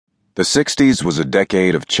The 60s was a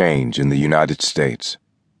decade of change in the United States.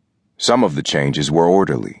 Some of the changes were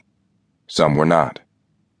orderly. Some were not.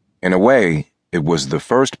 In a way, it was the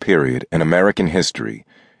first period in American history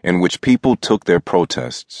in which people took their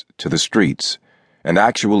protests to the streets and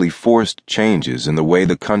actually forced changes in the way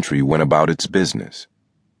the country went about its business.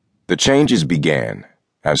 The changes began,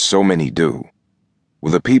 as so many do,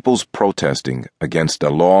 with the people's protesting against a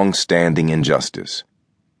long-standing injustice.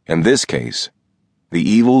 In this case, the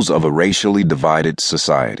evils of a racially divided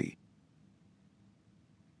society.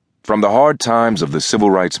 From the hard times of the civil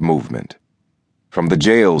rights movement, from the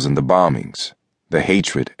jails and the bombings, the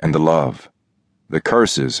hatred and the love, the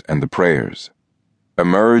curses and the prayers,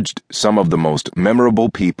 emerged some of the most memorable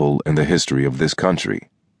people in the history of this country.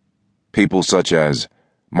 People such as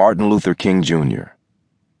Martin Luther King Jr.,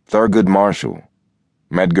 Thurgood Marshall,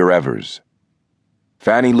 Medgar Evers,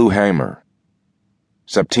 Fannie Lou Hamer,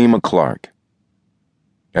 Septima Clark,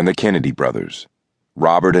 and the Kennedy brothers,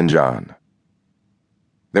 Robert and John.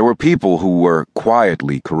 There were people who were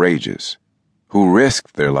quietly courageous, who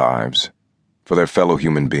risked their lives for their fellow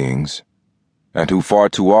human beings, and who far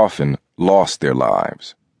too often lost their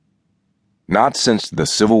lives. Not since the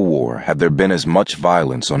Civil War had there been as much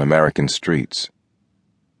violence on American streets.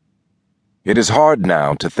 It is hard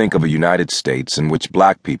now to think of a United States in which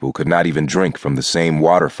black people could not even drink from the same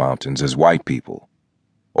water fountains as white people,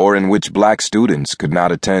 or in which black students could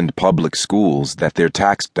not attend public schools that their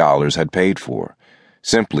tax dollars had paid for,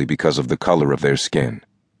 simply because of the color of their skin.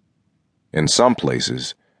 In some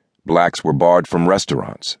places, blacks were barred from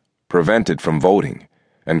restaurants, prevented from voting,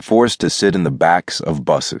 and forced to sit in the backs of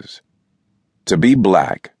buses. To be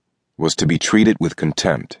black was to be treated with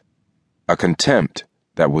contempt, a contempt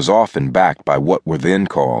that was often backed by what were then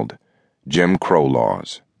called Jim Crow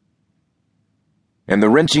laws. In the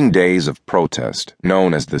wrenching days of protest,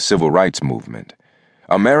 known as the Civil Rights Movement,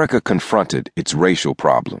 America confronted its racial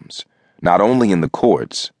problems, not only in the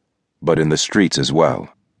courts, but in the streets as well.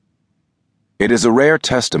 It is a rare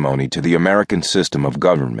testimony to the American system of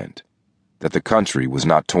government that the country was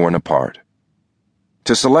not torn apart.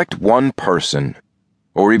 To select one person,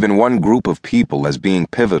 or even one group of people as being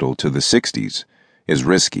pivotal to the 60s, is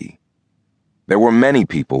risky. There were many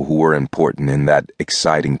people who were important in that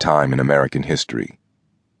exciting time in American history.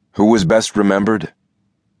 Who was best remembered?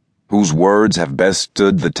 Whose words have best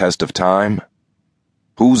stood the test of time?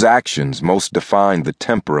 Whose actions most defined the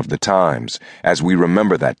temper of the times as we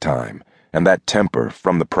remember that time and that temper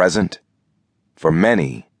from the present? For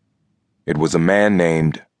many, it was a man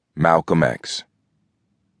named Malcolm X.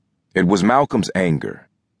 It was Malcolm's anger,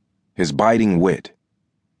 his biting wit,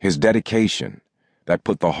 his dedication that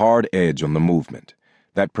put the hard edge on the movement,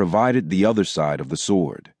 that provided the other side of the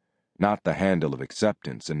sword, not the handle of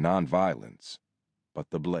acceptance and nonviolence, but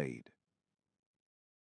the blade.